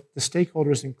 but the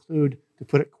stakeholders include, to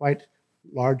put it quite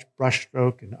large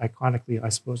brushstroke and iconically, I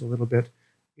suppose, a little bit,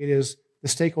 it is the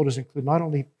stakeholders include not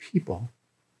only people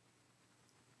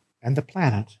and the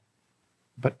planet,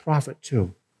 but profit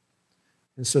too.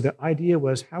 And so the idea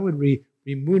was, how would we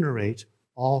remunerate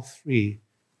all three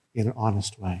in an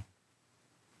honest way?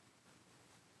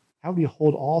 How do you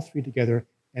hold all three together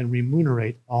and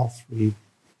remunerate all three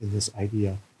in this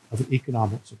idea of an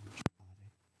economics of mutuality?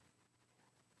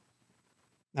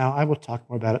 Now, I will talk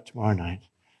more about it tomorrow night,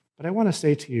 but I want to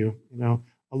say to you,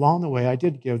 along the way, I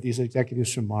did give these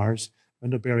executives from Mars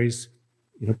Wendell Berry's,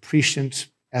 prescient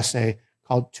essay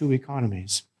called Two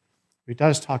Economies. He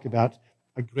does talk about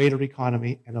a greater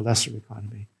economy and a lesser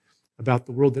economy, about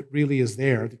the world that really is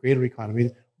there, the greater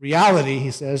economy. Reality,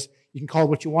 he says, you can call it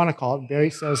what you want to call it. And Berry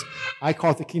says, I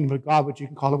call it the kingdom of God, but you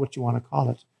can call it what you want to call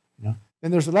it.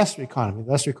 Then there's a lesser economy.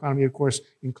 The lesser economy, of course,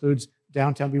 includes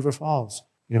downtown Beaver Falls,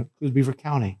 includes Beaver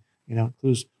County,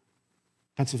 includes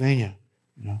Pennsylvania.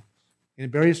 In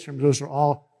Berry's terms, those are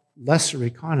all lesser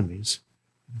economies.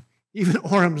 Even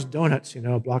Orham's Donuts,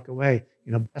 a block away,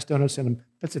 best donuts in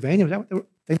Pennsylvania. Was that what they were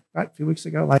thinking about a few weeks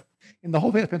ago? Like in the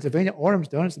whole place of Pennsylvania, Orham's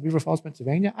Donuts in Beaver Falls,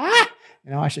 Pennsylvania.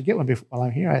 I should get one while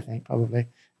I'm here, I think, probably.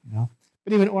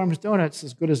 But even Orham's Donuts,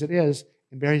 as good as it is,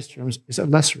 in Berry's terms, is a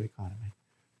lesser economy.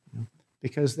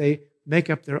 Because they make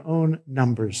up their own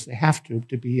numbers. They have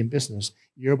to be in business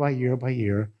year by year by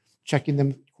year, checking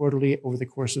them quarterly over the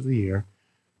course of the year.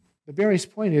 But Berry's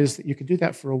point is that you can do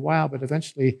that for a while, but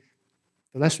eventually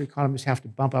the lesser economies have to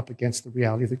bump up against the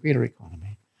reality of the greater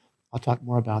economy. I'll talk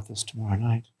more about this tomorrow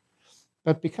night.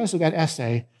 But because of that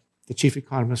essay, the chief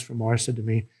economist from Mars said to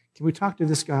me, can we talk to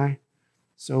this guy?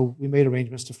 So we made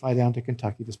arrangements to fly down to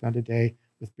Kentucky to spend a day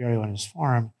with Berry on his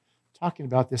farm, talking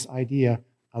about this idea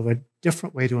of a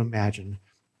different way to imagine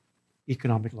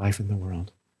economic life in the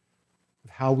world, of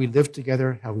how we live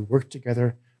together, how we work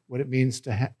together, what it means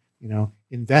to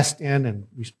invest in and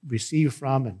receive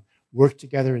from and work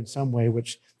together in some way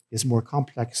which is more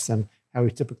complex than how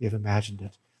we typically have imagined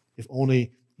it. If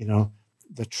only,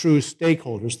 the true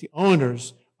stakeholders, the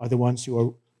owners, are the ones who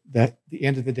are, at the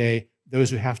end of the day, those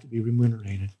who have to be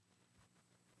remunerated.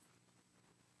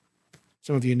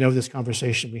 Some of you know this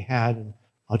conversation we had, and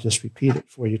I'll just repeat it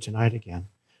for you tonight again.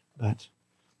 But at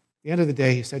the end of the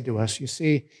day, he said to us, you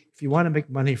see, if you want to make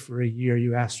money for a year,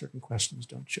 you ask certain questions,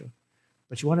 don't you?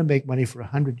 But you want to make money for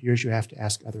 100 years, you have to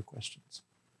ask other questions.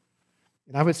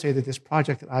 And I would say that this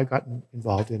project that I've gotten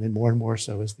involved in, and more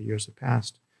so as the years have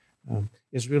passed,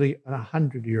 is really a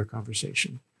 100-year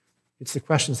conversation. It's the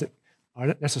questions that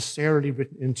aren't necessarily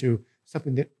written into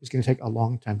something that is going to take a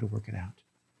long time to work it out.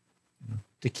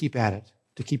 To keep at it,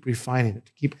 to keep refining it,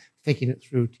 to keep thinking it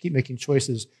through, to keep making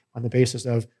choices on the basis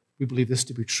of, we believe this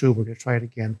to be true, we're going to try it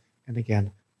again and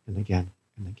again and again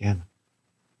and again.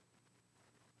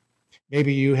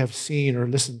 Maybe you have seen or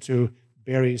listened to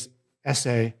Barry's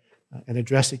essay, an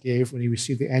address he gave when he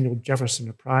received the annual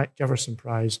Jefferson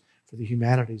Prize for the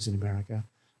Humanities in America,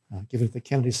 given at the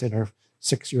Kennedy Center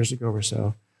 6 years ago or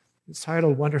so. It's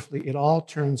titled wonderfully, "It All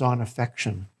Turns on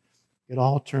Affection." It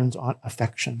all turns on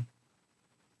affection.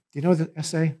 Do you know the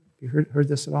essay? Have you heard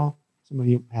this at all? Some of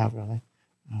you have, really.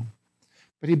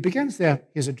 But he begins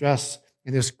his address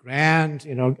in this grand,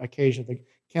 occasion at the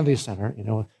Kennedy Center,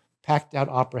 packed out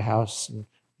opera house and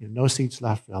no seats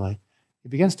left, really. He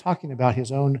begins talking about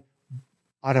his own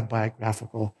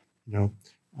autobiographical,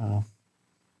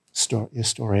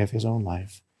 story of his own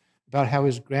life, about how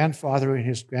his grandfather and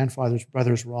his grandfather's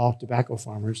brothers were all tobacco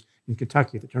farmers in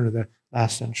Kentucky at the turn of the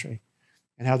last century,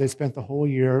 and how they spent the whole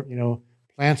year,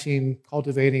 planting,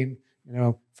 cultivating,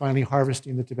 finally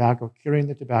harvesting the tobacco, curing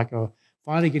the tobacco,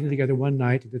 finally getting together one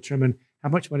night to determine how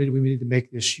much money do we need to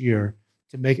make this year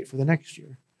to make it for the next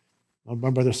year. Well,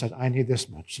 one brother said, I need this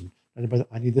much, and another brother,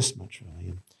 I need this much,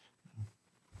 really.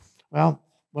 Well,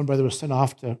 one brother was sent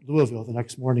off to Louisville the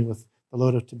next morning with a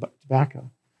load of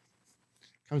tobacco.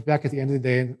 Comes back at the end of the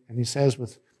day, and he says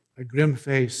with a grim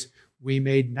face, we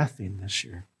made nothing this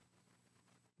year.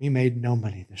 We made no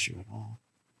money this year at all.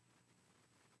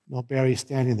 Well, Barry's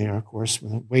standing there, of course,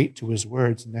 with a weight to his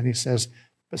words, and then he says,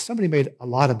 but somebody made a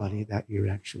lot of money that year,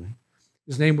 actually.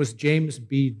 His name was James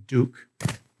B. Duke.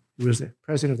 He was the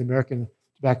president of the American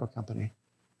Tobacco Company.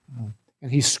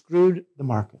 And he screwed the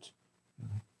market.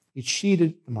 He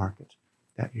cheated the market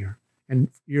that year and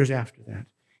years after that.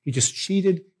 He just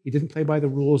cheated. He didn't play by the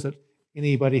rules that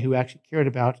anybody who actually cared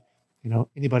about,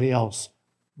 anybody else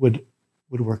would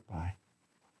work by.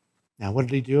 Now, what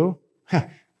did he do?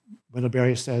 Wendell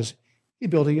Berry says he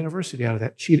built a university out of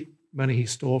that cheated money he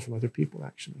stole from other people,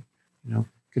 actually.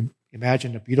 Could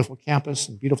imagine a beautiful campus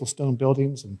and beautiful stone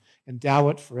buildings and endow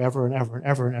it forever and ever and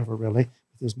ever and ever, really,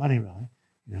 with his money, really.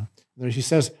 And he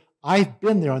says, I've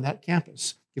been there on that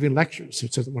campus giving lectures.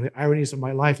 It says one of the ironies of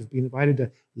my life is being invited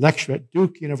to lecture at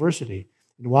Duke University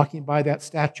and walking by that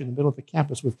statue in the middle of the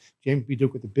campus with James B.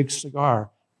 Duke with a big cigar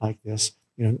like this.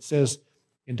 It says,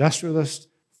 industrialist,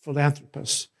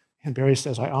 philanthropist. And Barry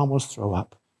says, I almost throw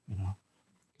up,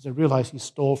 because I realized he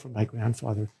stole from my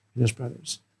grandfather and his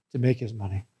brothers to make his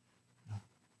money.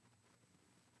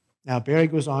 Now, Barry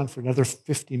goes on for another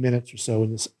 50 minutes or so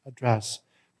in this address,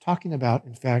 talking about,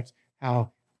 in fact,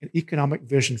 how an economic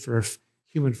vision for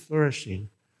human flourishing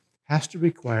has to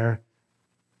require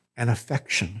an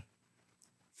affection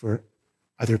for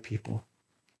other people.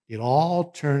 It all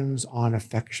turns on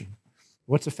affection.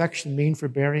 What's affection mean for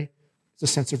Barry? It's a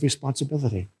sense of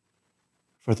responsibility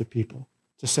for other people.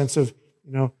 It's a sense of,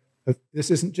 that this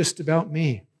isn't just about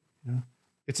me.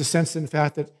 It's a sense, in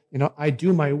fact, that, I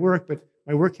do my work, but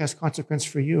my work has consequence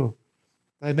for you.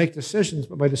 I make decisions,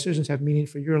 but my decisions have meaning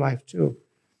for your life too.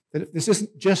 That this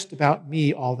isn't just about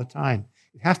me all the time.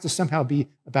 It has to somehow be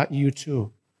about you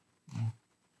too.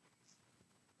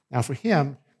 Now for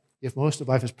him, if most of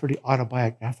life is pretty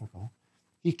autobiographical,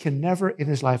 he can never in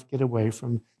his life get away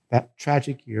from that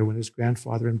tragic year when his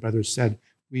grandfather and brothers said,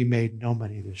 we made no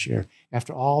money this year.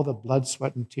 After all the blood,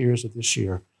 sweat, and tears of this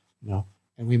year,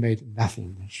 and we made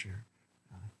nothing this year.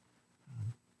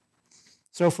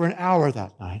 So for an hour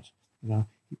that night,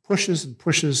 he pushes and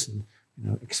pushes and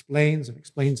explains and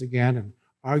explains again and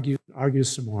argues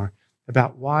some more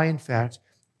about why, in fact,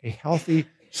 a healthy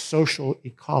social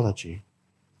ecology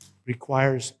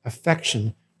requires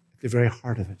affection at the very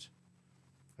heart of it.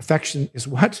 Affection is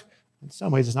what? In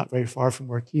some ways, it's not very far from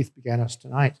where Keith began us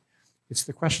tonight. It's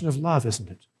the question of love, isn't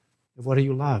it? Of what do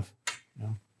you love?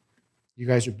 You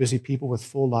guys are busy people with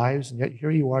full lives, and yet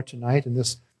here you are tonight in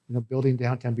this building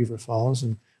downtown Beaver Falls.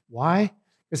 And why?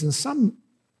 Because in some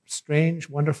strange,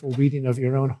 wonderful reading of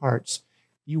your own hearts,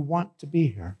 you want to be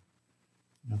here.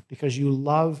 Because you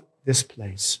love this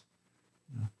place.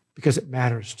 Because it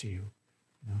matters to you.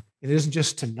 It isn't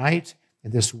just tonight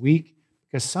and this week,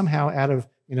 because somehow out of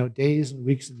days and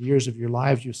weeks and years of your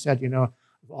lives, you said, of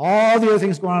all the other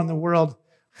things going on in the world,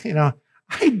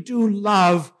 I do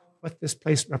love what this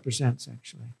place represents,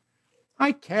 actually.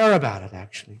 I care about it,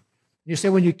 actually. You say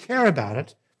when you care about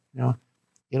it,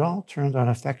 it all turns on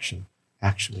affection,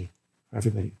 actually, for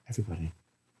everybody.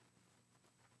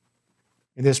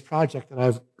 In this project that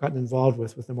I've gotten involved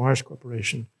with the Mars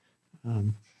Corporation,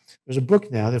 there's a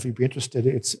book now that if you'd be interested,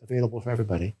 it's available for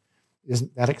everybody. It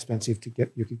isn't that expensive to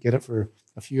get. You could get it for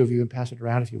a few of you and pass it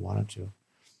around if you wanted to.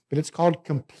 but it's called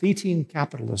Completing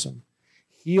Capitalism.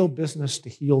 Heal business to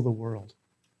heal the world.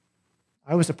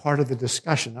 I was a part of the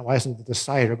discussion. I wasn't the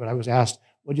decider, but I was asked,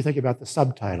 what do you think about the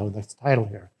subtitle, the title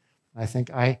here? And I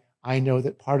think I know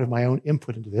that part of my own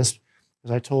input into this,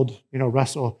 as I told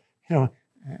Russell,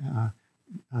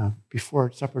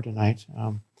 before supper tonight,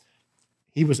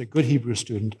 he was a good Hebrew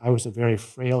student. I was a very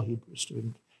frail Hebrew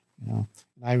student. And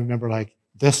I remember like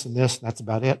this and this, and that's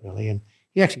about it, really. And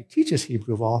he actually teaches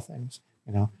Hebrew of all things.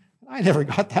 And I never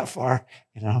got that far.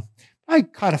 I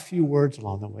caught a few words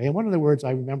along the way, and one of the words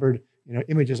I remembered,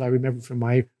 images I remembered from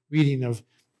my reading of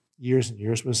years and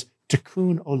years was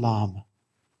tikkun olam.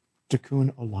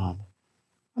 Tikkun olam.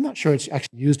 I'm not sure it's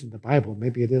actually used in the Bible.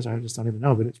 Maybe it is. I just don't even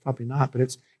know, but it's probably not. But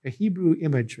it's a Hebrew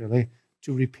image, really,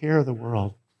 to repair the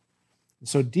world. And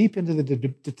so deep into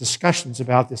the discussions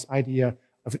about this idea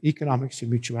of economics and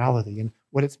mutuality and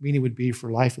what its meaning would be for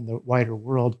life in the wider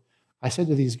world, I said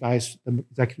to these guys, the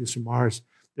executives from Mars,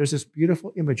 there's this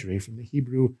beautiful imagery from the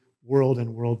Hebrew world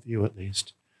and worldview, at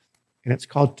least. And it's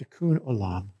called tikkun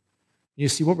olam. You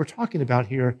see, what we're talking about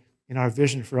here in our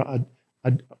vision for a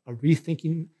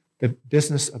rethinking the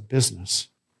business of business,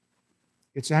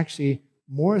 it's actually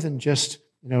more than just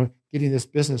getting this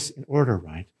business in order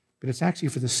right, but it's actually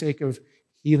for the sake of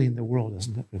healing the world,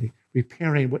 isn't it? Really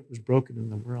repairing what was broken in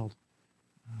the world.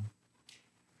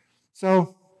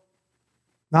 So,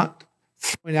 not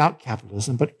throwing out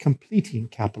capitalism, but completing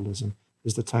capitalism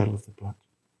is the title of the book.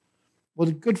 Well,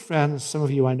 the good friends, some of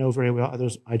you I know very well,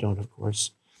 others I don't, of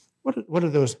course. What are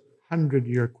those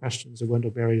 100-year questions of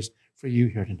Wendell Berry's for you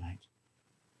here tonight?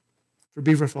 For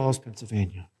Beaver Falls,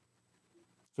 Pennsylvania.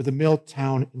 For the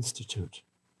Milltown Institute.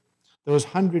 Those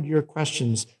 100-year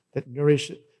questions that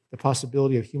nourish the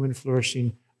possibility of human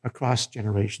flourishing across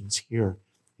generations here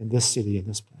in this city, in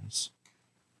this place.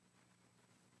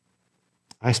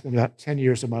 I spent about 10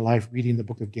 years of my life reading the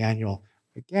book of Daniel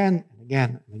again and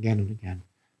again and again and again.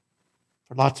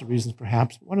 For lots of reasons,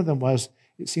 perhaps. One of them was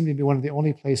it seemed to be one of the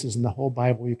only places in the whole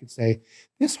Bible you could say,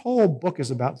 this whole book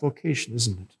is about vocation,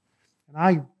 isn't it? And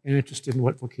I am interested in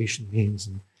what vocation means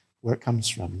and where it comes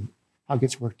from and how it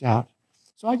gets worked out.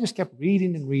 So I just kept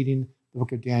reading and reading the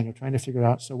book of Daniel, trying to figure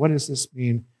out, so what does this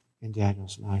mean in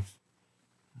Daniel's life?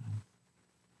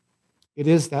 It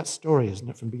is that story, isn't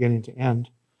it, from beginning to end?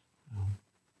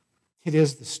 It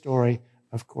is the story,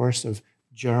 of course, of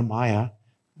Jeremiah,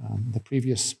 the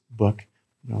previous book,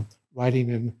 writing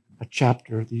in a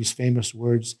chapter these famous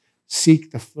words, seek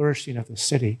the flourishing of the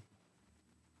city.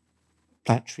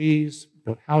 Plant trees,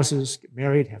 build houses, get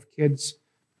married, have kids.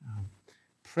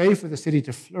 Pray for the city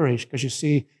to flourish, because you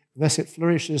see, unless it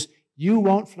flourishes, you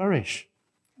won't flourish.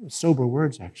 Sober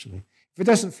words, actually. If it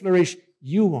doesn't flourish,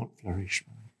 you won't flourish.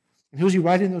 And who's he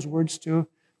writing those words to?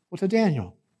 Well, to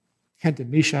Daniel, and to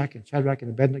Meshach and Shadrach and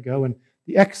Abednego and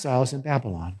the exiles in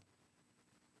Babylon.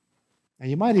 Now,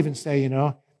 you might even say,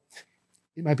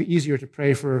 it might be easier to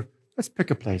pray for, let's pick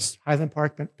a place, Highland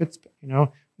Park,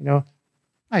 Pittsburgh,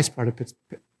 nice part of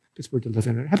Pittsburgh to live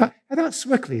in. How about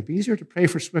Swickley? It'd be easier to pray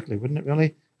for Swickley, wouldn't it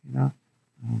really?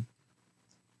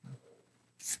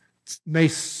 May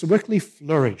Swickley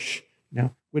flourish.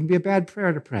 Wouldn't be a bad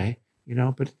prayer to pray,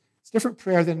 but it's a different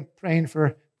prayer than praying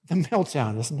for the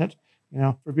Milltown, isn't it?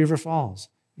 For Beaver Falls.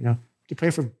 To pray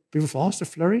for Beaver Falls to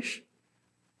flourish.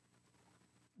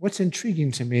 What's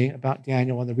intriguing to me about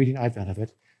Daniel and the reading I've done of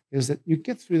it is that you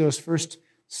get through those first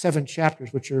 7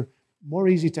 chapters, which are more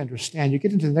easy to understand. You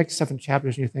get into the next 7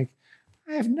 chapters and you think,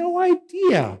 I have no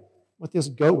idea what this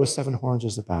goat with 7 horns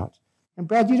is about. And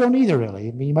Brad, you don't either, really.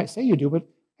 I mean, you might say you do, but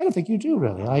I don't think you do,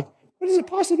 really. Like, what does it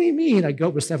possibly mean, a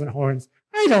goat with 7 horns?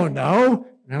 I don't know,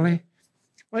 really.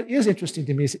 What is interesting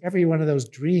to me is every one of those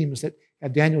dreams that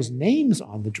have Daniel's names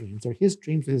on the dreams, they're his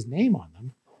dreams with his name on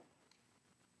them.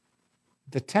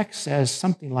 The text says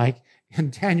something like,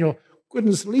 and Daniel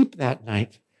couldn't sleep that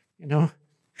night,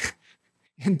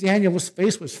 And Daniel's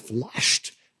face was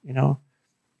flushed, The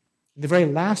very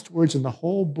last words in the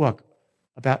whole book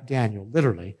about Daniel,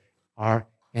 literally, are,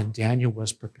 and Daniel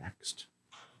was perplexed.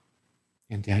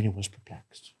 And Daniel was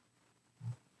perplexed.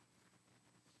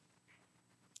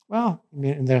 Well,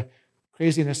 in the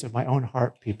craziness of my own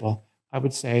heart, people, I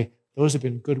would say those have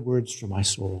been good words for my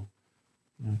soul,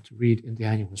 to read, and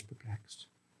Daniel was perplexed.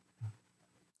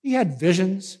 He had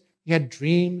visions, he had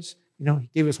dreams, he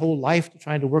gave his whole life to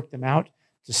trying to work them out,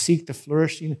 to seek the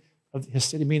flourishing of his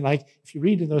city. I mean, like, if you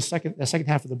read in the second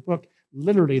half of the book,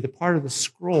 literally the part of the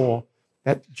scroll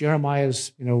that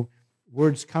Jeremiah's,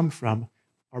 words come from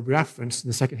are referenced in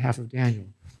the second half of Daniel.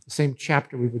 The same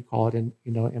chapter, we would call it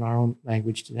in our own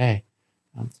language today.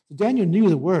 So Daniel knew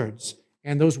the words,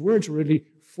 and those words were really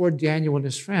for Daniel and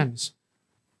his friends.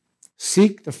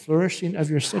 Seek the flourishing of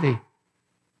your city.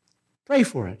 Pray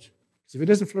for it. Because if it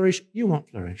doesn't flourish, you won't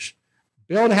flourish.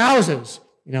 Build houses,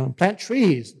 and plant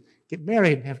trees. Get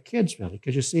married and have kids, really.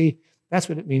 Because you see, that's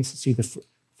what it means to see the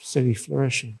city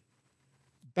flourishing.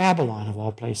 Babylon, of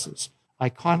all places.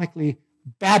 Iconically,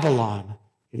 Babylon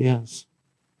it is.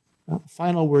 Well, the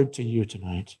final word to you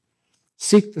tonight.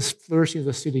 Seek the flourishing of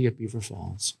the city of Beaver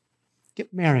Falls.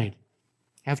 Get married.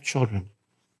 Have children.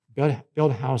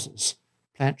 Build houses.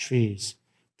 Plant trees.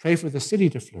 Pray for the city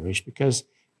to flourish, because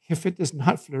if it does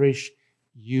not flourish,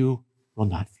 you will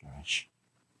not flourish.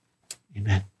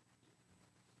 Amen.